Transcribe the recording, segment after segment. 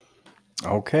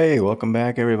Okay, welcome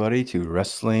back, everybody, to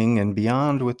Wrestling and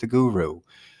Beyond with the Guru.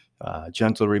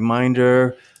 Gentle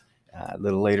reminder, a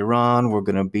little later on, we're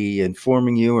going to be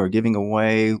informing you or giving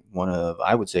away one of,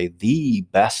 I would say, the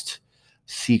best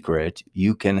secret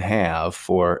you can have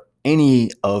for any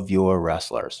of your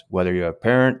wrestlers. Whether you're a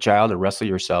parent, child, or wrestler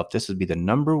yourself, this would be the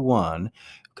number one,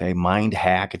 okay, mind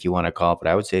hack, if you want to call it, but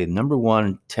I would say number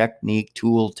one technique,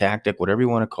 tool, tactic, whatever you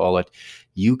want to call it,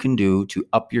 you can do to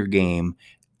up your game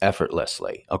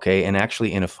effortlessly, okay, and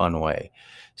actually in a fun way.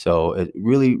 So it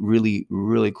really, really,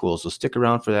 really cool. So stick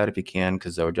around for that if you can,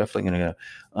 because we're definitely going to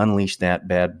unleash that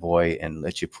bad boy and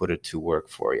let you put it to work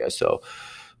for you. So,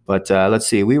 but let's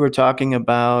see. We were talking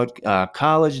about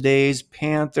college days,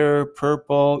 Panther,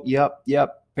 purple. Yep.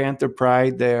 Panther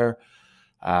pride there.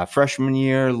 Freshman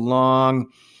year long.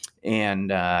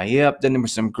 And then there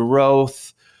was some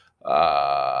growth.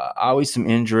 Always some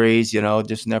injuries,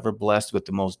 just never blessed with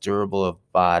the most durable of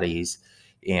bodies.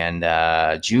 And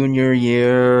junior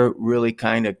year really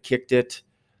kind of kicked it.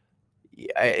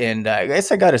 And I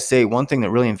guess I got to say, one thing that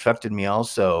really infected me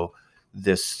also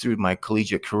this through my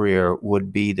collegiate career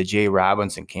would be the Jay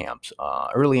Robinson camps.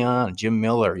 Early on, Jim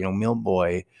Miller, Mill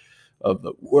Boy of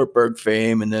the Wartburg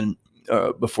fame, and then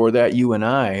before that, you and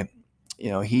I,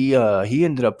 he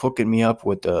ended up hooking me up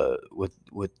with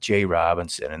Jay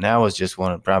Robinson, and that was just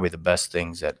one of probably the best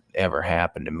things that ever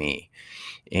happened to me.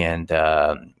 And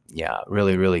yeah,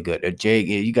 really, really good. Jay,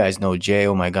 you guys know Jay.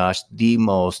 Oh my gosh, the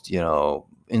most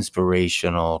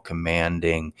inspirational,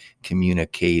 commanding,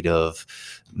 communicative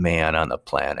man on the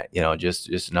planet. Just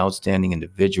an outstanding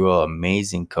individual,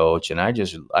 amazing coach, and I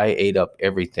ate up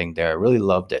everything there. I really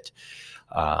loved it.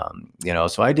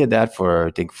 So I did that for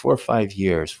I think 4 or 5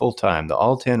 years, full time,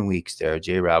 all 10 weeks there,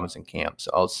 Jay Robinson camps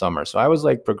all summer. So I was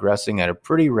like progressing at a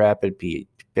pretty rapid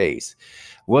pace.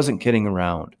 Wasn't kidding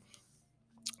around.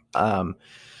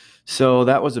 So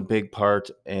that was a big part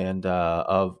and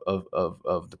of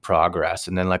the progress.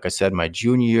 And then, like I said, my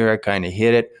junior year, I kind of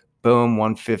hit it. Boom,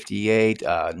 158.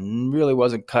 Really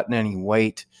wasn't cutting any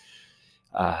weight.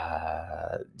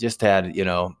 Just had,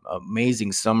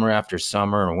 amazing summer after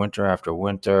summer and winter after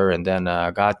winter. And then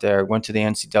got there, went to the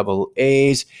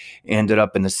NCAAs, ended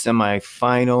up in the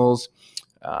semifinals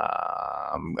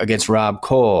against Rob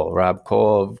Cole. Rob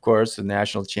Cole, of course, the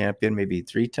national champion, maybe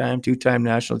two-time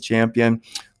national champion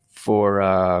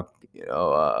for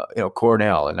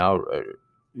Cornell, and now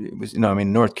it was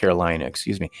North Carolina,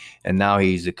 excuse me, and now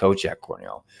he's a coach at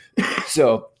Cornell.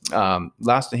 So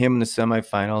lost to him in the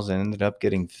semifinals and ended up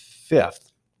getting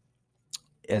fifth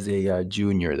as a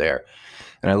junior there.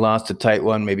 And I lost a tight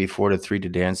one, maybe 4-3 to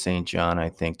Dan St. John, I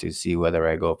think, to see whether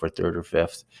I go for third or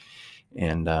fifth.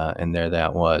 And there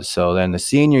that was. So then the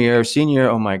senior year,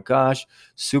 oh my gosh,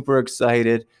 super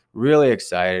excited, really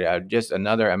excited. I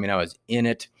was in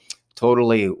it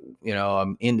totally.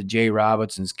 I'm into Jay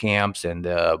Robinson's camps, and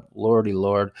Lordy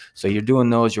Lord. So you're doing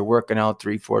those, you're working out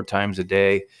 3-4 times a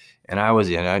day. And I was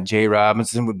in. Jay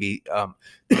Robinson would be,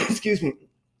 excuse me,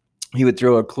 he would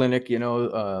throw a clinic,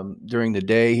 during the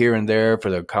day here and there for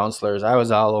the counselors. I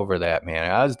was all over that, man.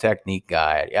 I was a technique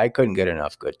guy. I couldn't get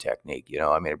enough good technique.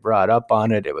 I brought up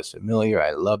on it. It was familiar.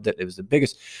 I loved it. It was the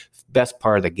best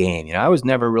part of the game. I was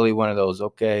never really one of those,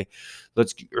 okay,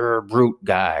 let's brute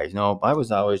guys. No, I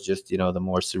was always just, the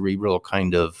more cerebral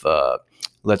kind of,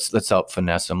 let's out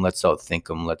finesse them, let's out think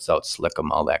them, let's out slick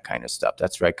them, all that kind of stuff.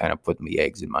 That's right, kind of putting the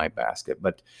eggs in my basket.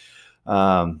 But,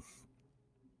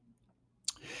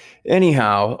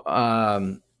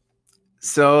 anyhow,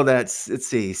 so let's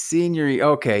see, senior year.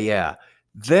 Okay, yeah.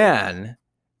 Then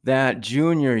that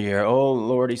junior year, oh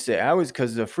Lordy,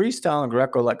 because the freestyle and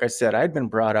Greco, like I said, I'd been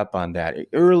brought up on that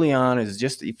early on as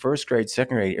just the first grade,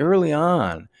 second grade. Early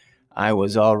on, I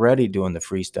was already doing the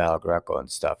freestyle Greco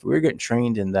and stuff. We were getting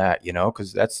trained in that,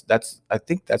 because I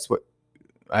think that's what.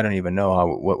 I don't even know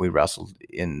what we wrestled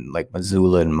in, like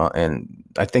Missoula and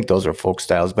I think those are folk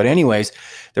styles. But anyways,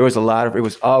 there was it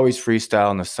was always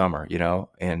freestyle in the summer,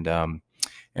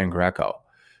 and Greco.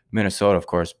 Minnesota, of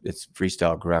course, it's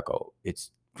freestyle Greco.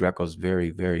 Greco's very,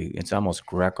 very, it's almost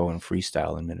Greco and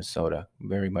freestyle in Minnesota.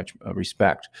 Very much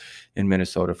respect in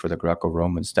Minnesota for the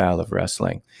Greco-Roman style of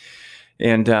wrestling.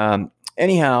 And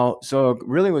anyhow, so it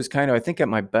really was kind of, I think, at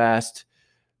my best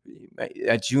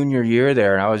at junior year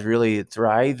there, and I was really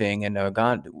thriving, and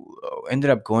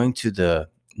ended up going to the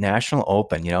National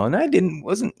Open, and I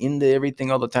wasn't into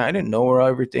everything all the time. I didn't know where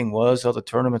everything was, all the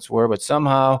tournaments were, but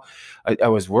somehow I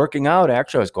was working out.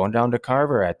 Actually, I was going down to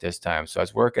Carver at this time. So I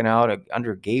was working out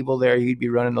under Gable there. He'd be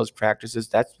running those practices.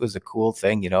 That was a cool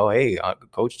thing, hey, I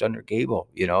coached under Gable,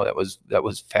 that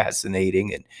was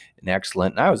fascinating and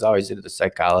excellent. And I was always into the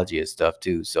psychology of stuff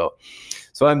too. So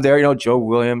I'm there, Joe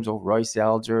Williams, Royce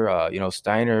Alger,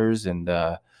 Steiners, and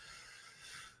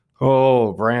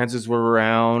Brands were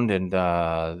around, and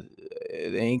I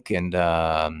think, and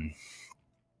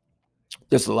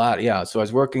just a lot. Yeah. So I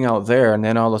was working out there, and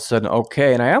then all of a sudden,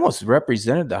 and I almost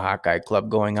represented the Hawkeye Club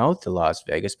going out to Las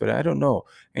Vegas, but I don't know.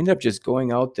 I ended up just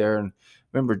going out there, and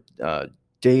remember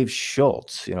Dave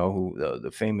Schultz, who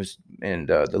the famous and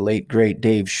the late great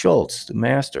Dave Schultz, the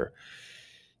master.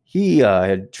 He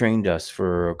had trained us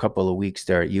for a couple of weeks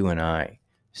there at UNI.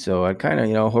 So I kind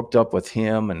of, hooked up with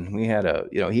him, and we had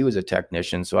he was a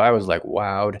technician. So I was like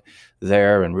wowed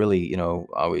there, and really,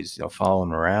 always,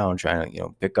 following around, trying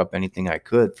to, pick up anything I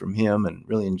could from him, and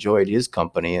really enjoyed his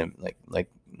company, and like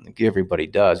everybody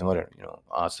does. And what a,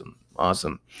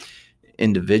 awesome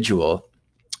individual.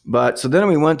 But so then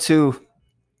we went to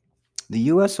the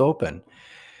US Open.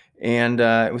 And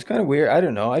it was kind of weird. I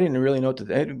don't know. I didn't really know it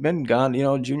had been gone,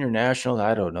 junior nationals.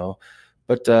 I don't know.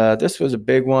 But this was a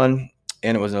big one,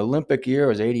 and it was an Olympic year. It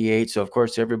was 88. So, of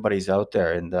course, everybody's out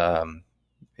there. And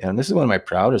this is one of my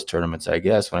proudest tournaments, I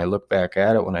guess, when I look back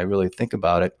at it, when I really think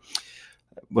about it,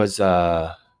 was,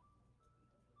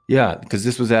 because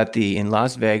this was in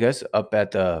Las Vegas, up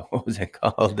at the, what was it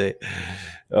called? The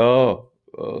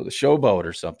Showboat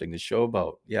or something, the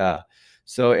Showboat. Yeah.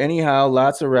 So anyhow,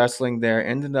 lots of wrestling there.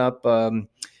 Ended up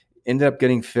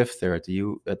getting fifth there at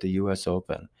the US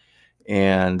Open,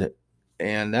 and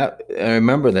that I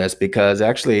remember this because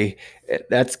actually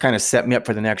that's kind of set me up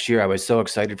for the next year. I was so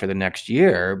excited for the next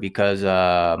year because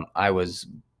I was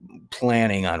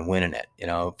planning on winning it.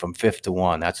 From 5th to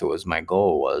 1. That's what my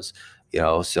goal was.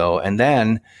 So, and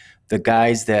then the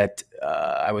guys that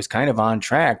I was kind of on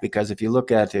track, because if you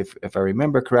look at if I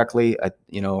remember correctly,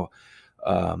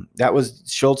 that was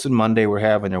Schultz and Monday were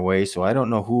having their way. So I don't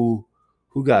know who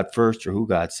got first or who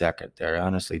got second there. I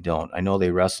honestly don't. I know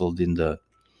they wrestled in the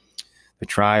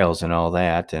trials and all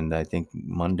that. And I think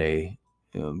Monday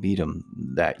beat them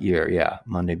that year. Yeah,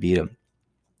 Monday beat them.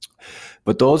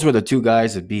 But those were the two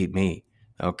guys that beat me.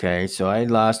 Okay, so I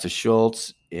lost to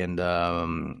Schultz, and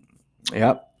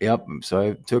yep. So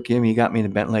I took him. He got me the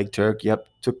Bent Leg Turk. Yep,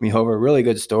 took me over. Really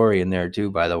good story in there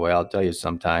too, by the way. I'll tell you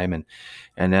sometime.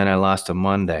 And then I lost to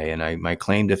Monday, and my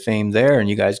claim to fame there. And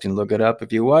you guys can look it up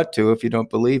if you want to, if you don't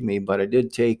believe me. But I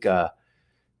did take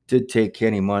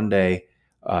Kenny Monday.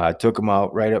 Took him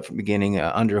out right up from the beginning,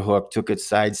 underhook, took it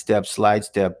sidestep, slide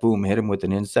step, boom, hit him with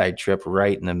an inside trip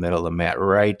right in the middle of the mat,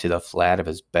 right to the flat of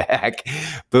his back.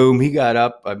 Boom, he got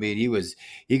up. I mean,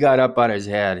 he got up on his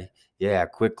head,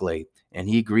 quickly, and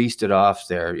he greased it off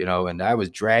there, and I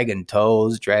was dragging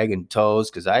toes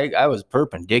because I was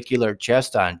perpendicular,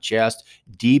 chest on chest,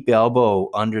 deep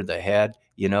elbow under the head,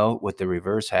 with the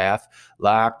reverse half,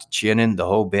 locked, chinning, the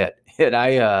whole bit. And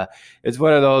it's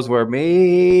one of those where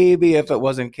maybe if it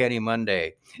wasn't Kenny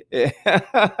Monday,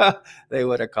 they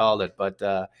would have called it. But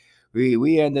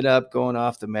we ended up going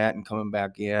off the mat and coming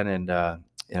back in, and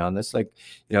and that's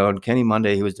and Kenny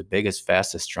Monday, he was the biggest,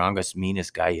 fastest, strongest,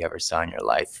 meanest guy you ever saw in your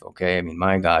life. Okay, I mean,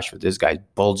 my gosh, with this guy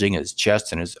bulging his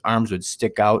chest and his arms would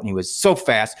stick out, and he was so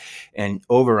fast. And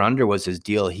over under was his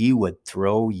deal. He would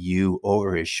throw you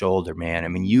over his shoulder, man. I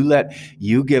mean,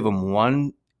 you give him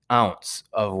 1 ounce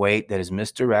of weight that is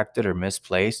misdirected or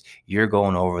misplaced, you're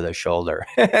going over the shoulder.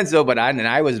 And so,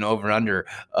 I was an over-under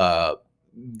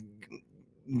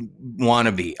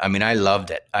wannabe. I mean, I loved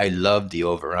it. I loved the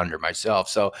over-under myself.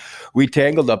 So we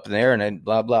tangled up there and then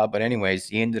blah, blah. But anyways,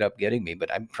 he ended up getting me.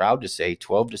 But I'm proud to say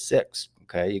 12-6.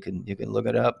 Okay, you can look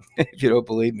it up if you don't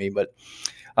believe me. But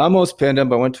I almost pinned him,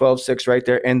 but went 12-6 right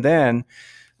there. And then,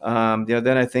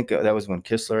 then I think that was when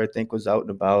Kistler, I think, was out and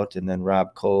about. And then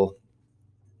Rob Cole,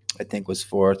 I think, was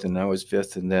 4th, and I was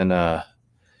 5th. And then, then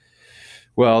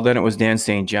it was Dan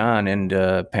St. John and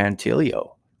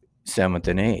Pantilio, 7th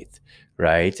and 8th,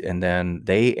 right? And then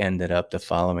they ended up the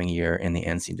following year in the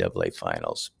NCAA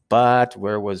finals. But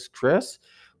where was Chris?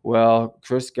 Well,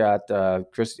 Chris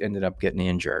ended up getting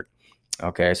injured.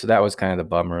 Okay, so that was kind of the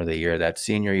bummer of the year. That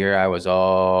senior year, I was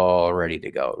all ready to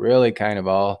go, really kind of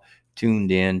all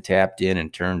tuned in, tapped in,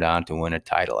 and turned on to win a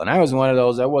title. And I was one of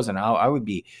those. I wasn't out. I would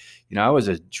be, I was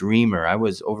a dreamer. I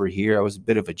was over here. I was a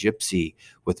bit of a gypsy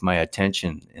with my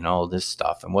attention and all this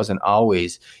stuff, and wasn't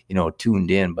always, tuned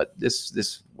in. But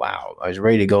wow, I was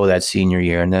ready to go that senior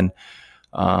year. And then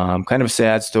kind of a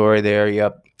sad story there.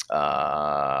 Yep.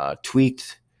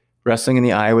 tweaked wrestling in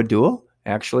the Iowa Duel,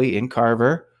 actually in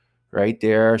Carver, right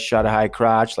there. Shot a high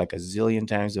crotch like a zillion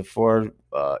times before.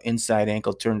 Inside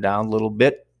ankle turned down a little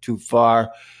bit too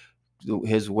far.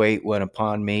 His weight went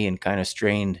upon me and kind of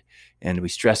strained, and we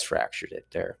stress fractured it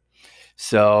there.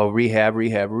 So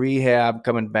rehab,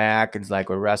 coming back. It's like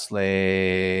we're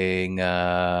wrestling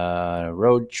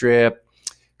road trip,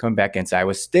 coming back against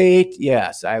Iowa State.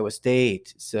 Yes, Iowa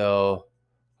State. So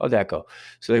how'd that go?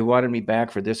 So they wanted me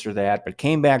back for this or that, but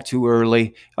came back too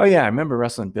early. Oh yeah, I remember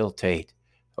wrestling Bill Tate.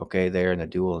 Okay, there in the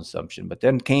dual assumption, but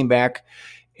then came back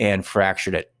and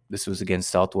fractured it. This was against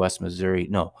Southwest Missouri.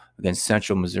 No, against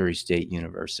Central Missouri State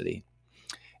University.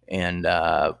 And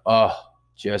I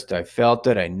felt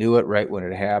it. I knew it right when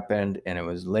it happened, and it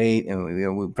was late,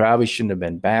 and we probably shouldn't have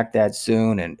been back that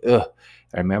soon. And I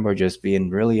remember just being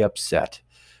really upset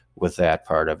with that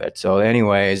part of it. So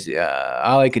anyways,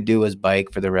 all I could do was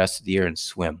bike for the rest of the year and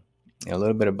swim. A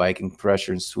little bit of biking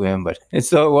pressure and swim, but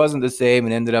so it wasn't the same,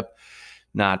 and ended up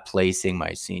not placing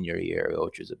my senior year,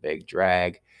 which was a big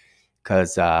drag.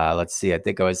 Because let's see, I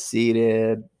think I was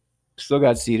still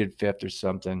got seated fifth or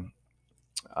something.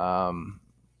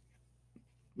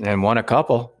 And won a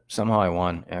couple. Somehow I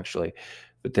won, actually.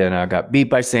 But then I got beat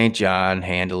by St. John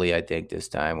handily, I think, this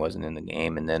time. Wasn't in the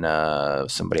game. And then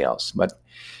somebody else. But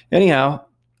anyhow,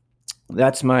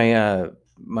 that's my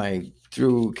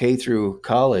through K through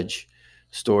college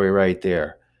story right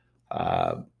there.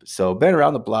 So been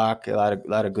around the block, a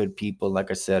lot of good people.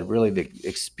 Like I said, really big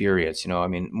experience. I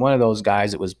mean, one of those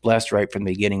guys that was blessed right from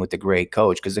the beginning with a great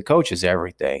coach, because the coach is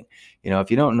everything. If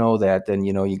you don't know that, then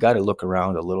you got to look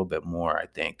around a little bit more, I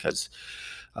think, because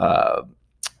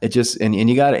it just and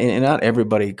you got and not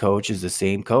everybody coach is the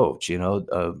same coach.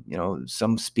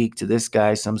 Some speak to this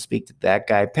guy, some speak to that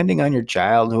guy, depending on your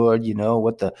childhood.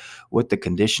 What the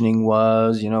conditioning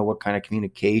was. What kind of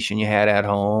communication you had at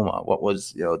home. What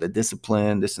was the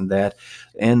discipline, this and that,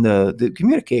 and the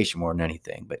communication more than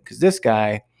anything. But because this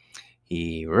guy,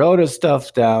 he wrote his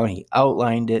stuff down, he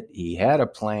outlined it, he had a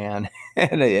plan,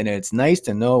 and it's nice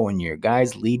to know when your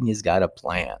guy's leading, he's got a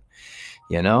plan.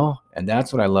 And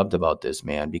that's what I loved about this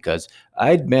man, because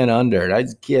I'd been under it. I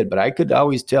was a kid, but I could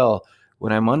always tell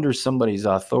when I'm under somebody's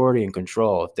authority and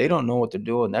control, if they don't know what they're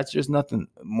doing, that's just nothing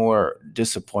more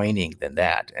disappointing than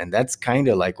that. And that's kind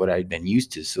of like what I'd been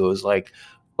used to. So it was like,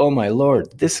 oh my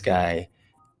Lord, this guy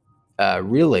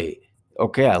really,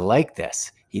 okay, I like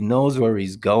this. He knows where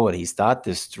he's going. He's thought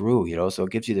this through, so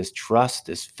it gives you this trust,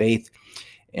 this faith.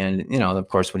 And, of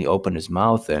course, when he opened his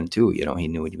mouth then, too, he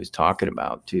knew what he was talking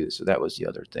about, too. So that was the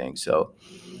other thing. So,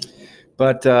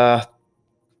 but, yeah,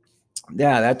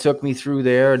 that took me through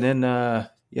there. And then,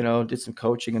 did some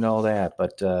coaching and all that.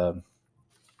 But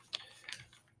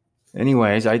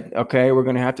anyways, we're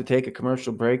going to have to take a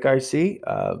commercial break, I see.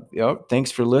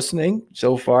 Thanks for listening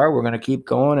so far. We're going to keep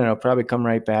going, and I'll probably come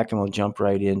right back, and we'll jump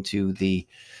right into the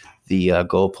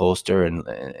goal poster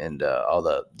and all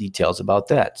the details about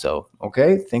that. So,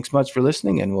 okay, thanks much for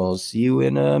listening, and we'll see you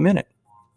in a minute.